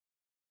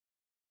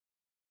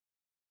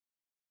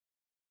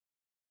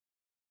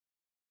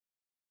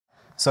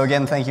So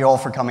again, thank you all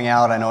for coming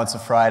out. I know it's a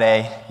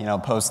Friday,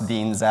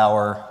 post-Dean's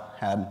hour,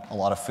 had a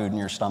lot of food in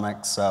your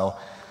stomach, so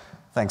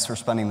thanks for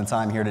spending the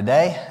time here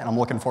today, and I'm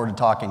looking forward to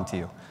talking to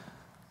you.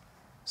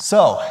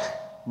 So,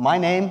 my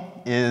name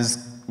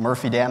is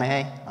Murphy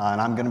Danahy,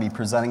 and I'm going to be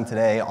presenting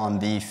today on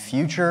the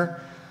future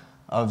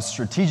of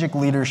strategic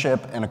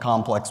leadership in a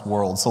complex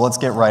world. So let's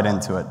get right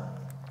into it.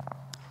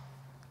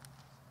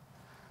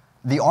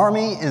 The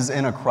Army is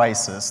in a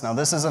crisis. Now,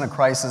 this isn't a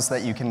crisis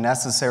that you can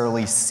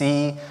necessarily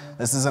see.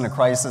 This isn't a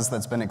crisis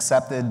that's been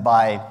accepted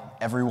by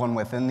everyone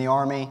within the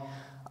Army,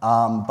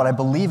 but I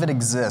believe it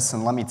exists,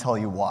 and let me tell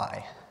you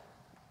why.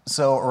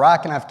 So,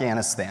 Iraq and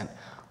Afghanistan.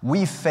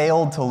 We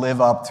failed to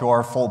live up to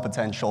our full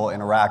potential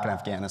in Iraq and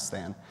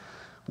Afghanistan.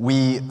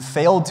 We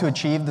failed to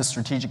achieve the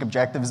strategic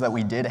objectives that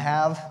we did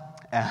have,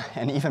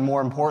 and even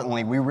more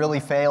importantly, we really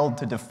failed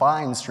to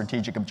define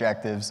strategic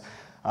objectives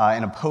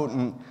in a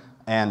potent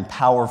and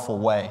powerful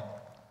way.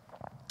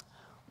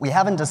 We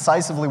haven't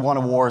decisively won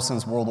a war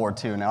since World War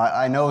II. Now,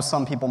 I know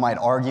some people might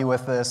argue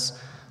with this,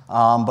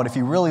 but if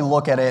you really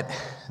look at it,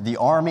 the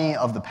Army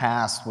of the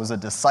past was a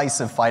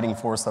decisive fighting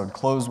force that would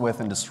close with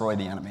and destroy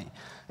the enemy.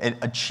 It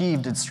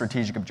achieved its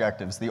strategic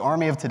objectives. The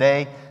Army of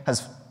today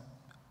has,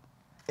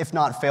 if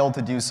not failed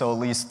to do so, at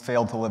least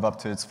failed to live up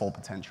to its full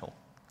potential.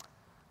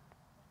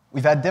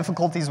 We've had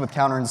difficulties with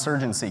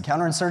counterinsurgency.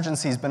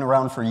 Counterinsurgency has been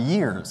around for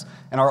years.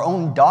 And our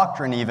own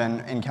doctrine,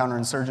 even in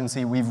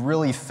counterinsurgency, we've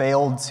really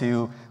failed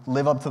to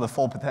live up to the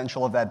full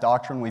potential of that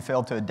doctrine. We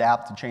failed to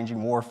adapt to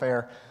changing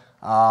warfare.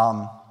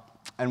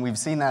 And we've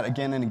seen that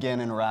again and again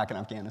in Iraq and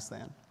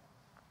Afghanistan.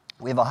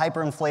 We have a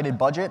hyperinflated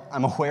budget.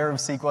 I'm aware of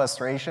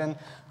sequestration.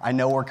 I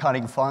know we're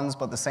cutting funds,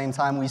 but at the same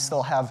time, we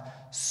still have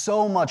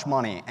so much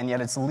money, and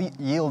yet it's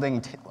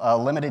yielding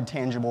limited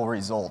tangible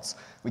results.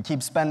 We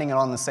keep spending it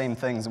on the same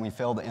things, and we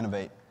fail to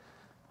innovate.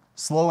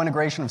 Slow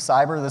integration of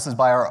cyber, this is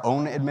by our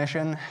own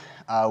admission.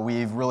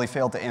 We've really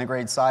failed to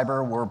integrate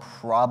cyber. We're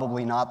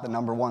probably not the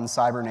 #1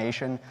 cyber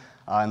nation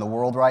in the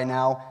world right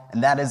now,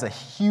 and that is a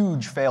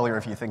huge failure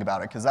if you think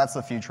about it, because that's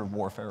the future of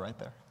warfare right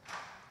there.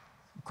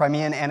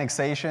 Crimean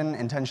annexation,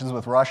 intentions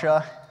with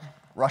Russia.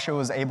 Russia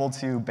was able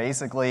to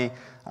basically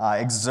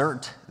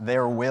exert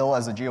their will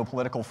as a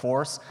geopolitical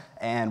force,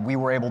 and we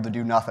were able to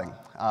do nothing.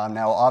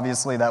 Now,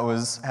 obviously, that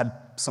had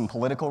some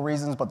political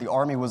reasons, but the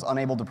Army was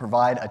unable to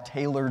provide a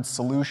tailored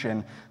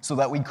solution so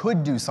that we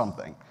could do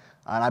something.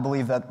 And I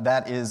believe that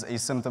that is a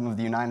symptom of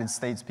the United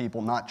States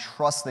people not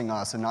trusting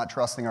us and not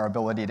trusting our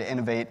ability to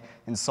innovate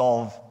and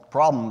solve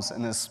problems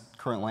in this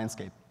current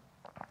landscape.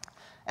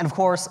 And of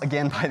course,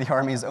 again, by the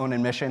Army's own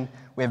admission,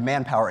 we have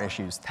manpower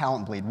issues,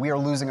 talent bleed. We are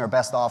losing our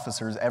best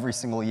officers every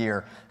single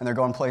year, and they're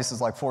going places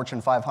like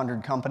Fortune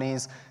 500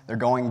 companies. They're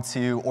going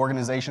to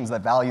organizations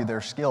that value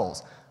their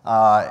skills.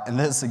 And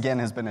this, again,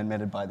 has been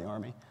admitted by the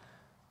Army.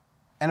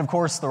 And of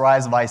course, the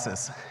rise of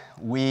ISIS.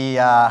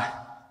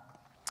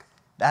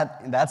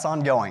 That's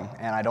ongoing,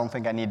 and I don't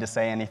think I need to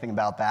say anything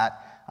about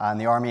that. And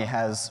the Army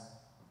has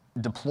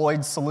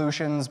deployed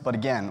solutions, but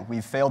again,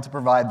 we've failed to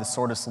provide the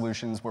sort of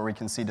solutions where we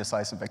can see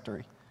decisive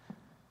victory.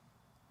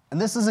 And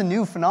this is a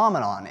new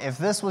phenomenon. If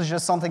this was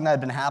just something that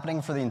had been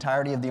happening for the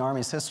entirety of the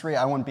Army's history,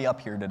 I wouldn't be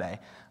up here today.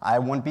 I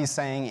wouldn't be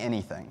saying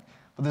anything.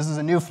 But this is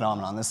a new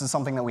phenomenon. This is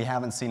something that we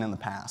haven't seen in the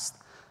past.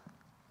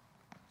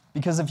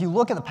 Because if you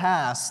look at the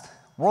past,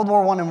 World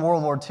War I and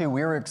World War II,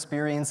 we were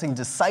experiencing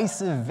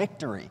decisive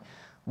victory.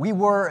 We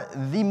were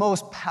the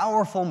most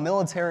powerful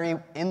military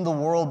in the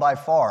world by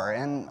far,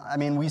 and I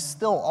mean, we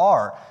still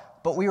are,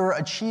 but we were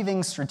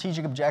achieving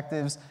strategic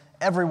objectives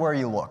everywhere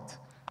you looked.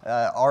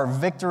 Our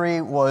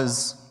victory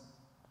was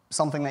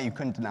something that you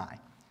couldn't deny.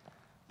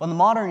 But in the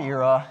modern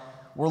era,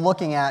 we're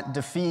looking at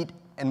defeat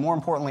and, more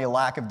importantly, a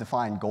lack of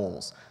defined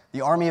goals.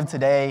 The Army of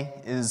today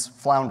is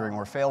floundering.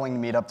 We're failing to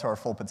meet up to our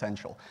full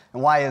potential.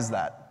 And why is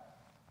that?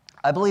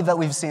 I believe that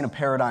we've seen a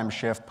paradigm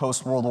shift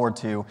post-World War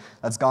II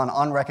that's gone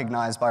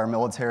unrecognized by our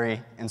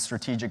military and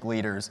strategic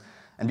leaders.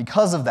 And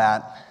because of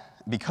that,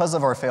 because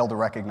of our fail to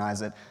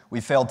recognize it,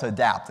 we failed to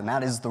adapt. And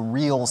that is the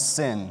real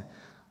sin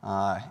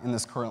in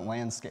this current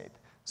landscape.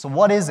 So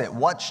what is it?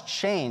 What's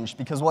changed?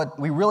 Because what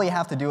we really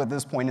have to do at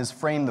this point is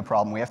frame the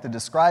problem. We have to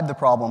describe the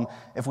problem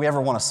if we ever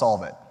want to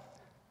solve it.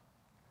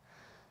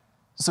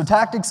 So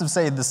tactics have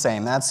stayed the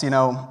same. That's,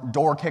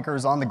 door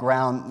kickers on the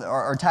ground.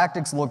 Our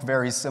tactics look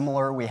very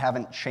similar. We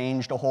haven't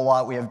changed a whole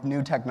lot. We have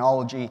new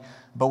technology,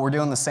 but we're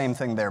doing the same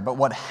thing there. But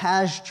what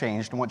has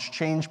changed, and what's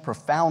changed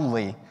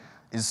profoundly,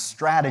 is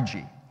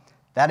strategy.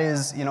 That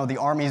is, the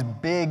Army's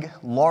big,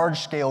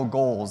 large-scale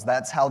goals.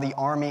 That's how the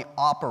Army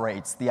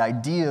operates, the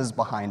ideas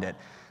behind it.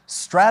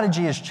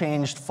 Strategy has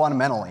changed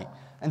fundamentally.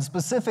 And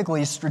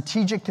specifically,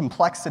 strategic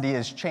complexity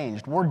has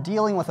changed. We're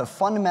dealing with a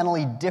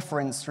fundamentally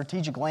different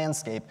strategic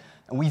landscape,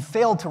 and we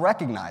failed to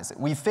recognize it.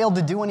 We failed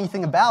to do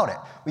anything about it.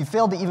 We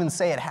failed to even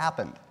say it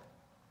happened.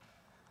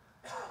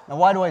 Now,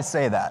 why do I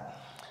say that?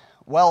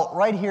 Well,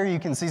 right here you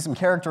can see some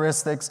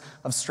characteristics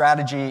of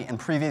strategy in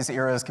previous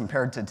eras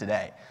compared to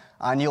today.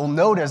 And you'll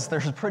notice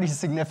there's pretty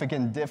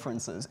significant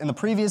differences. In the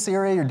previous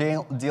era,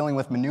 you're dealing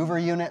with maneuver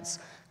units,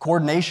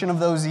 coordination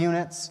of those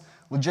units,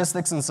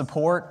 logistics and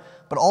support,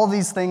 but all of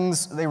these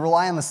things, they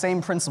rely on the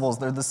same principles.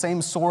 They're the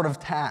same sort of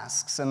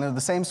tasks, and they're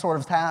the same sort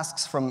of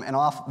tasks from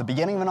the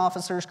beginning of an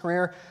officer's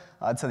career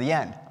to the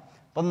end.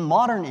 But in the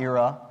modern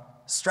era,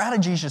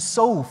 strategy is just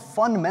so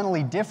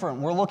fundamentally different.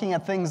 We're looking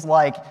at things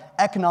like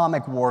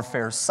economic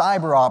warfare,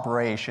 cyber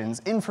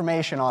operations,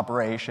 information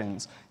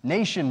operations,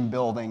 nation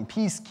building,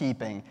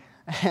 peacekeeping,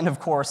 and of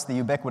course the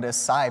ubiquitous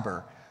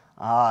cyber.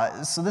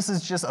 So this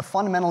is just a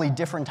fundamentally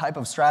different type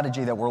of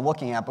strategy that we're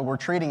looking at, but we're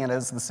treating it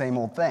as the same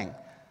old thing.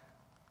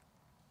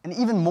 And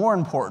even more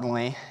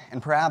importantly,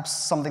 and perhaps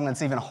something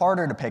that's even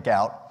harder to pick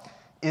out,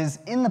 is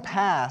in the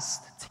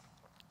past,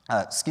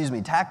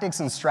 tactics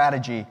and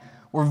strategy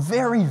were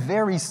very,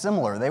 very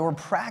similar. They were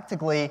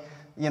practically,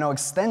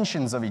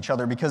 extensions of each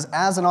other, because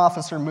as an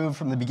officer moved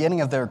from the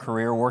beginning of their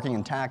career working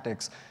in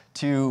tactics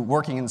to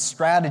working in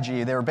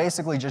strategy, they were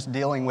basically just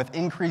dealing with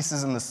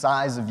increases in the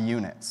size of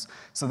units.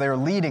 So they were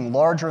leading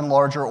larger and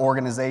larger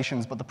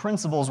organizations, but the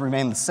principles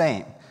remained the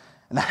same.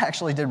 And that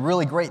actually did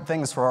really great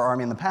things for our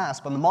Army in the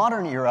past. But in the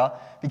modern era,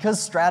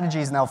 because strategy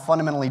is now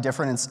fundamentally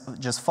different, it's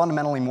just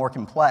fundamentally more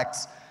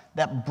complex,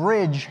 that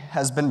bridge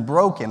has been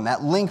broken.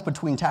 That link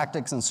between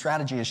tactics and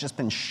strategy has just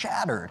been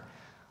shattered.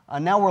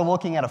 Now we're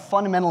looking at a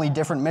fundamentally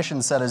different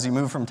mission set as you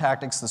move from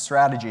tactics to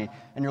strategy,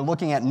 and you're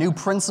looking at new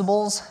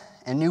principles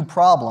and new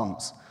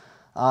problems.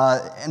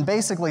 And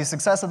basically,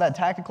 success at that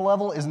tactical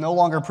level is no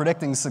longer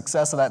predicting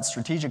success at that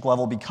strategic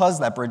level because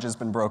that bridge has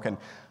been broken.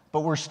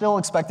 But we're still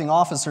expecting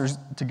officers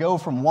to go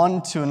from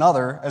one to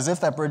another as if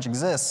that bridge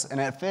exists, and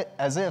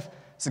as if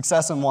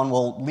success in one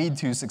will lead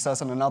to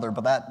success in another.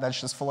 But that's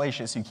just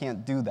fallacious. You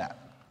can't do that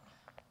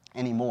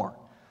anymore.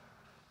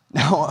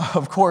 Now,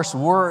 of course,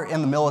 we're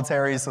in the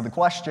military, so the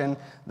question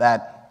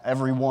that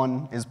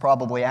everyone is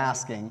probably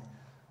asking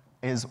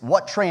is,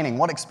 what training,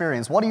 what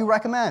experience, what do you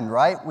recommend,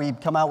 right? We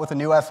come out with a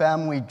new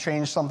FM, we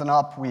change something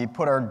up, we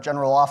put our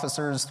general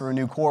officers through a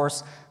new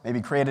course, maybe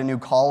create a new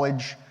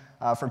college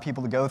for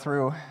people to go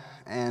through,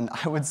 and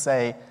I would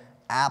say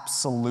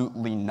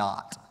absolutely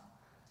not.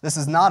 This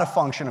is not a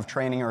function of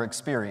training or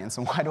experience,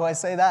 and why do I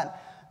say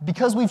that?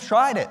 Because we've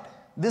tried it.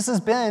 This has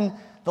been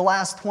the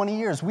last 20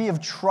 years. We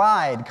have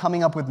tried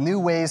coming up with new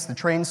ways to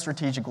train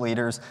strategic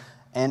leaders,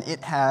 and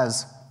it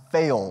has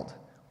failed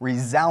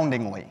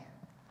resoundingly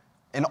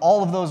in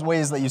all of those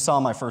ways that you saw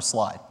in my first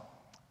slide.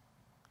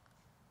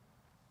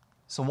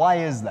 So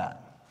why is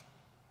that?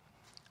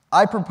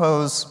 I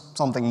propose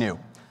something new.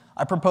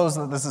 I propose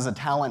that this is a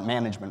talent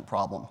management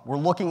problem. We're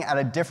looking at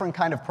a different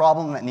kind of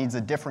problem that needs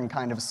a different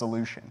kind of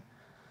solution.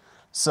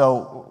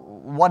 So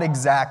what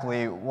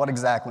exactly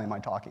am I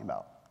talking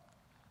about?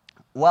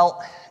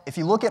 Well, if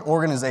you look at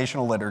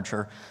organizational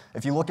literature,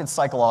 if you look at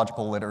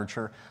psychological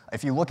literature,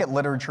 if you look at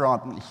literature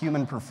on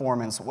human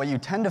performance, what you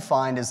tend to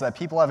find is that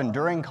people have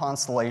enduring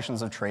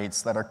constellations of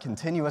traits that are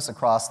continuous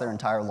across their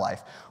entire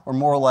life, or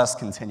more or less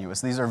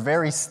continuous. These are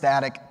very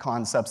static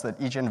concepts that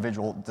each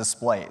individual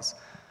displays.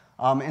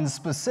 And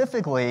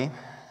specifically,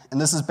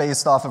 and this is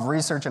based off of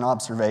research and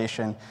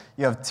observation,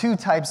 you have two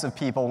types of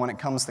people when it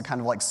comes to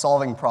kind of like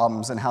solving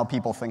problems and how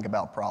people think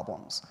about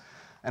problems.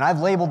 And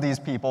I've labeled these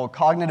people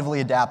cognitively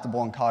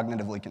adaptable and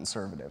cognitively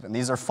conservative. And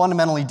these are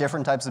fundamentally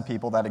different types of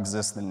people that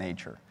exist in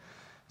nature.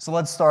 So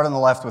let's start on the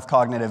left with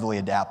cognitively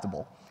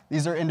adaptable.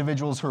 These are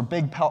individuals who are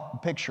big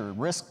picture,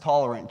 risk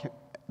tolerant.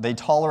 They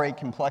tolerate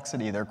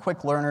complexity. They're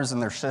quick learners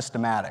and they're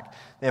systematic.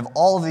 They have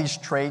all of these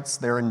traits.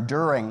 They're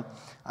enduring.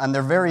 And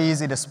they're very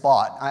easy to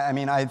spot.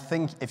 I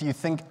think if you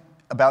think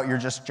about your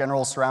just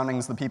general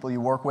surroundings, the people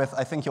you work with,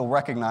 I think you'll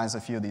recognize a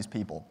few of these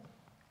people.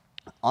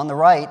 On the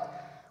right,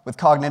 with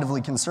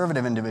cognitively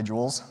conservative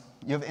individuals,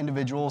 you have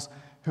individuals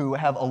who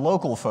have a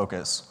local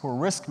focus, who are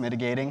risk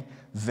mitigating,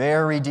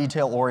 very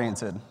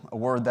detail-oriented, a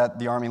word that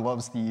the Army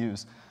loves to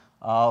use,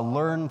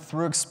 learn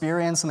through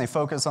experience, and they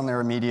focus on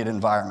their immediate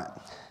environment.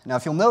 Now,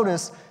 if you'll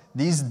notice,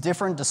 these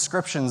different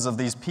descriptions of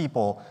these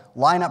people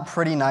line up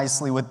pretty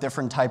nicely with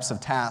different types of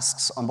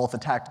tasks on both the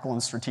tactical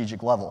and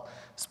strategic level.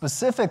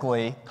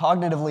 Specifically,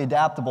 cognitively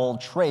adaptable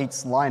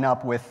traits line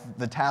up with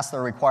the tasks that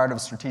are required of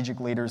strategic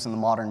leaders in the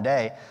modern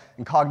day,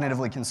 and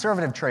cognitively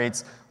conservative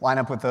traits line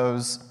up with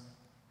those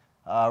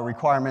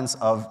requirements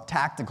of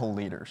tactical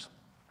leaders.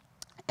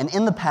 And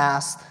in the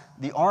past,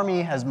 the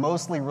Army has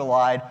mostly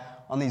relied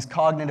on these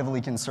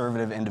cognitively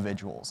conservative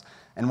individuals.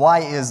 And why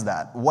is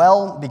that?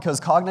 Well,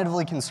 because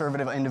cognitively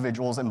conservative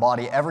individuals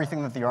embody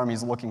everything that the Army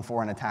is looking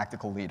for in a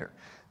tactical leader.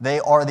 They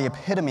are the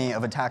epitome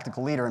of a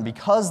tactical leader, and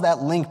because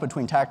that link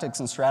between tactics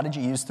and strategy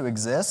used to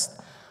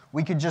exist,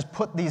 we could just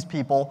put these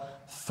people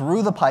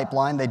through the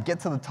pipeline, they'd get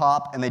to the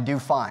top, and they'd do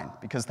fine,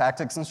 because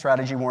tactics and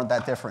strategy weren't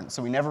that different,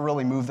 so we never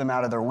really moved them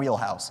out of their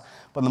wheelhouse.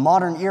 But in the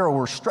modern era,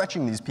 we're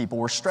stretching these people,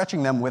 we're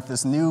stretching them with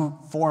this new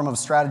form of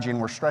strategy, and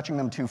we're stretching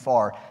them too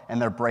far, and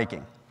they're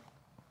breaking.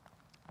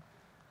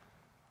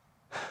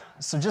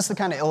 So just to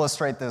kind of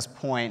illustrate this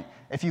point,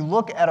 if you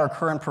look at our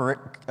current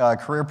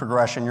career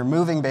progression, you're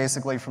moving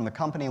basically from the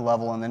company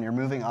level and then you're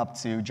moving up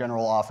to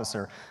general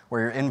officer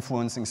where you're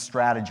influencing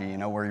strategy,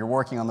 where you're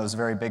working on those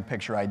very big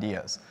picture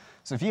ideas.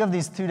 So if you have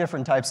these two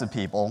different types of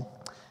people,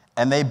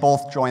 and they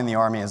both join the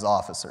Army as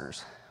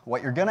officers.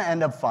 What you're going to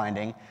end up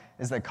finding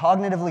is that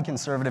cognitively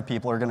conservative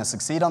people are going to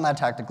succeed on that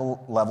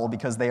tactical level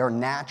because they are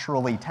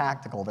naturally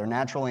tactical. They're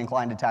naturally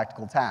inclined to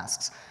tactical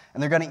tasks.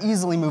 And they're going to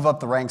easily move up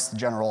the ranks to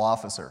general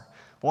officer.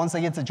 But once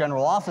they get to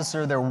general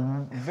officer, they're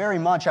very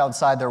much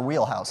outside their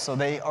wheelhouse. So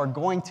they are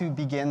going to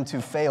begin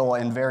to fail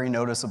in very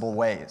noticeable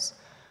ways.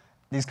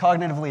 These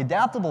cognitively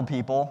adaptable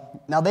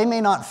people, now they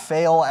may not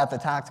fail at the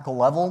tactical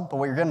level, but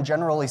what you're going to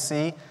generally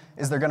see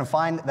is they're going to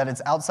find that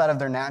it's outside of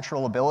their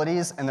natural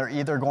abilities, and they're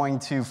either going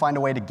to find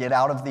a way to get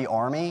out of the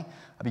Army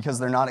because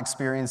they're not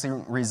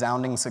experiencing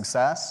resounding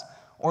success,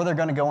 or they're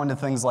going to go into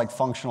things like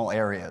functional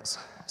areas.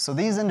 So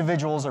these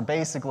individuals are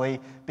basically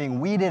being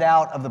weeded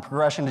out of the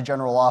progression to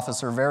general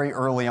officer very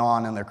early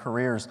on in their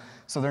careers,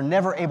 so they're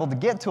never able to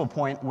get to a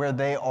point where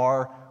they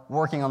are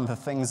working on the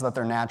things that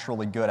they're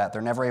naturally good at.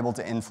 They're never able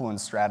to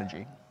influence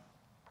strategy.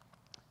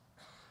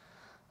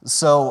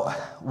 So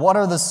what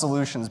are the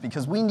solutions?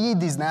 Because we need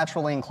these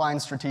naturally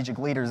inclined strategic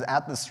leaders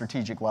at the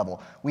strategic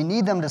level. We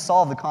need them to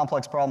solve the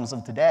complex problems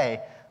of today,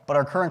 but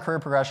our current career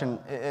progression,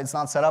 it's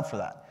not set up for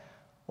that.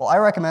 Well, I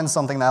recommend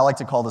something that I like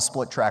to call the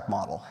split track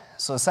model.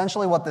 So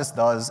essentially what this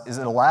does is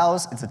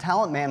it's a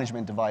talent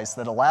management device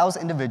that allows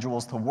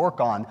individuals to work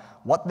on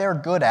what they're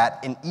good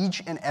at in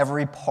each and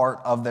every part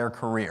of their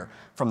career.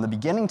 From the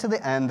beginning to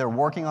the end, they're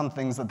working on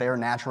things that they are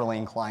naturally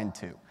inclined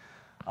to.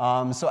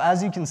 So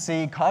as you can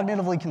see,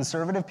 cognitively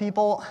conservative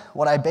people,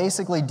 what I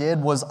basically did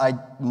was I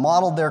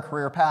modeled their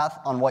career path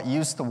on what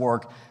used to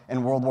work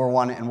in World War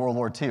I and World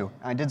War II, and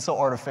I did so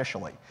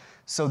artificially.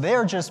 So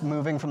they're just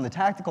moving from the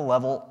tactical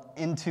level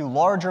into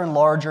larger and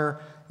larger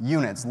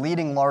units,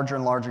 leading larger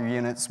and larger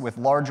units with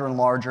larger and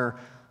larger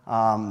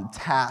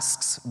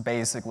tasks,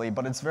 basically.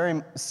 But it's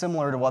very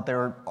similar to what they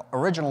were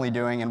originally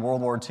doing in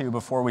World War II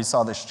before we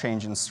saw this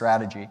change in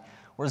strategy.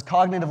 Whereas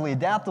cognitively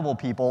adaptable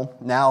people,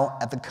 now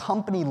at the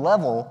company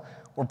level,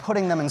 we're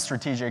putting them in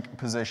strategic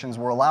positions.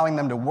 We're allowing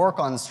them to work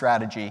on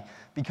strategy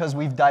because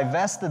we've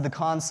divested the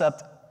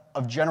concept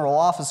of general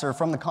officer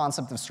from the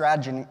concept of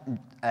strategy.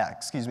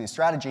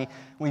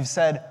 We've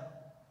said,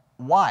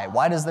 why?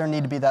 Why does there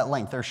need to be that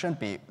link? There shouldn't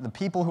be. The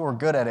people who are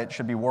good at it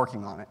should be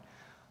working on it.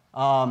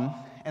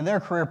 And their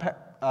career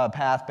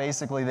path,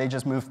 basically, they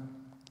just move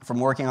from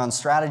working on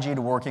strategy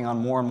to working on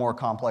more and more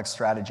complex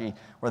strategy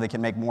where they can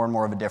make more and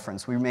more of a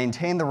difference. We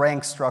maintain the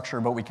rank structure,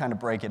 but we kind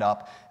of break it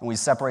up, and we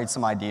separate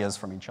some ideas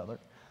from each other.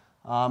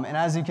 And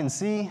as you can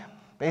see,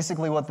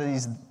 basically what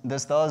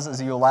this does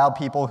is you allow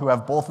people who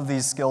have both of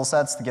these skill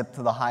sets to get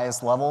to the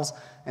highest levels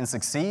and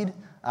succeed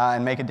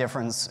and make a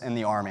difference in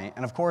the Army.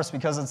 And of course,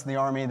 because it's the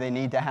Army, they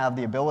need to have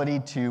the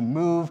ability to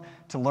move,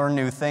 to learn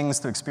new things,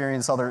 to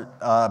experience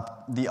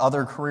the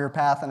other career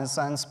path in a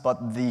sense,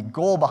 but the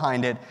goal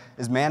behind it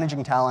is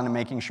managing talent and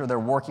making sure they're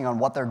working on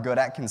what they're good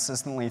at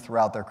consistently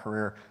throughout their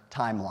career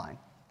timeline.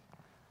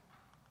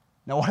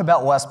 Now what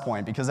about West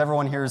Point? Because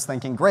everyone here is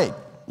thinking, great,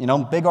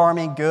 big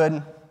Army,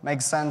 good,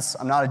 makes sense,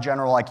 I'm not a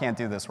general, I can't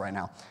do this right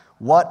now.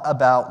 What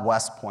about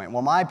West Point?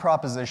 Well, my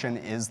proposition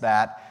is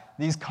that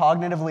these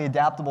cognitively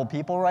adaptable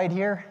people right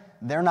here,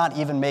 they're not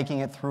even making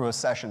it through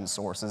accession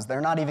sources.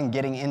 They're not even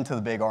getting into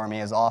the big Army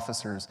as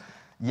officers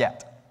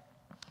yet.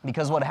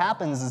 Because what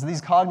happens is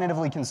these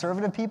cognitively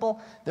conservative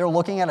people, they're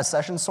looking at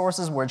accession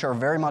sources which are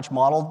very much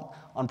modeled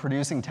on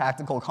producing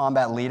tactical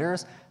combat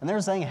leaders, and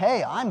they're saying,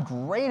 hey, I'm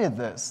great at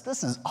this.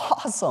 This is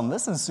awesome.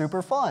 This is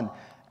super fun.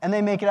 And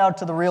they make it out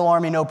to the real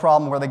Army, no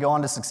problem, where they go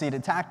on to succeed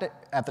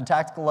at the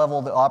tactical level,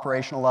 the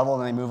operational level,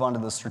 and they move on to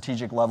the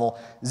strategic level,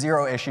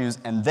 zero issues,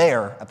 and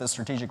there, at the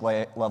strategic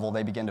level,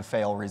 they begin to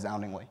fail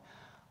resoundingly.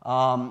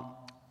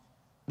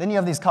 Then you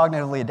have these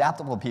cognitively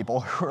adaptable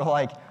people who are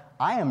like,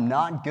 I am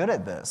not good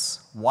at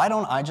this. Why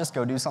don't I just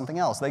go do something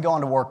else? They go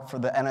on to work for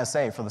the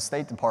NSA, for the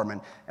State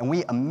Department, and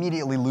we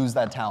immediately lose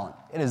that talent.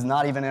 It is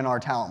not even in our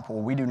talent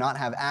pool. We do not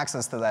have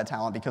access to that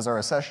talent because our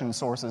accession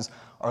sources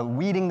are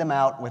weeding them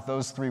out with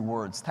those three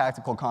words,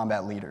 tactical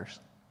combat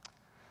leaders.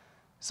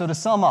 So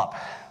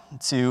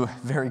to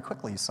very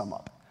quickly sum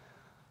up,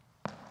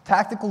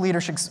 tactical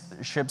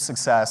leadership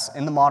success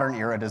in the modern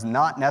era does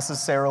not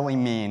necessarily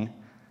mean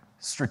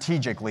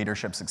strategic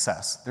leadership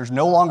success. There's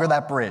no longer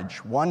that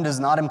bridge. One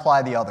does not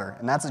imply the other,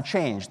 and that's a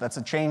change. That's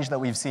a change that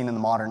we've seen in the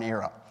modern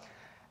era.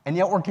 And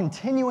yet we're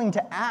continuing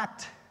to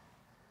act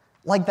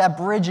like that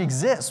bridge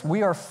exists.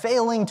 We are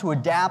failing to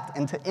adapt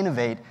and to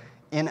innovate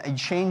in a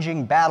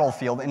changing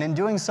battlefield, and in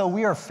doing so,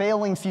 we are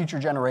failing future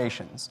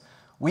generations.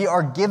 We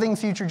are giving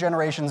future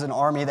generations an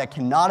army that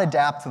cannot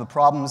adapt to the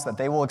problems that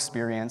they will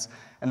experience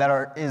and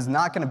that is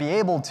not going to be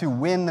able to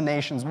win the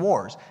nation's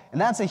wars. And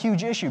that's a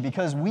huge issue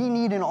because we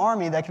need an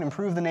army that can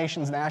improve the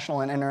nation's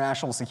national and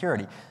international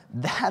security.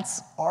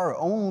 That's our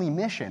only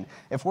mission.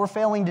 If we're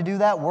failing to do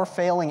that, we're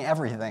failing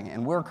everything,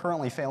 and we're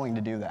currently failing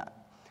to do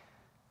that.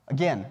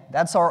 Again,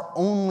 that's our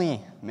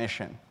only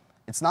mission.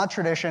 It's not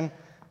tradition.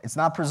 It's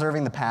not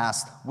preserving the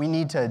past. We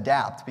need to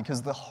adapt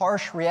because the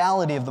harsh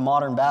reality of the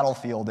modern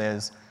battlefield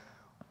is,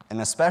 and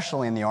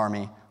especially in the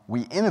Army,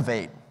 we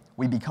innovate,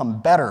 we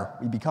become better,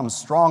 we become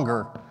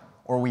stronger,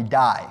 or we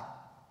die,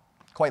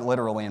 quite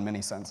literally in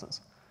many senses.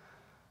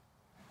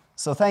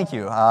 So thank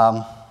you.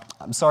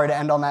 I'm sorry to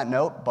end on that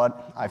note,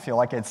 but I feel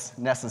like it's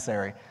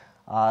necessary.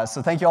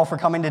 So thank you all for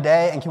coming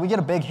today, and can we get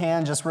a big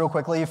hand just real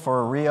quickly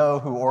for Rio,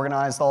 who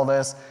organized all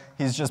this?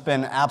 He's just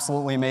been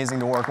absolutely amazing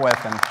to work with,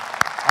 and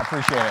I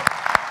appreciate it.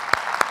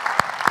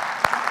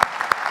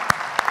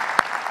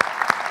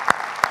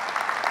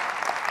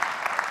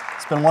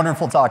 It's been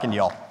wonderful talking to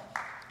y'all.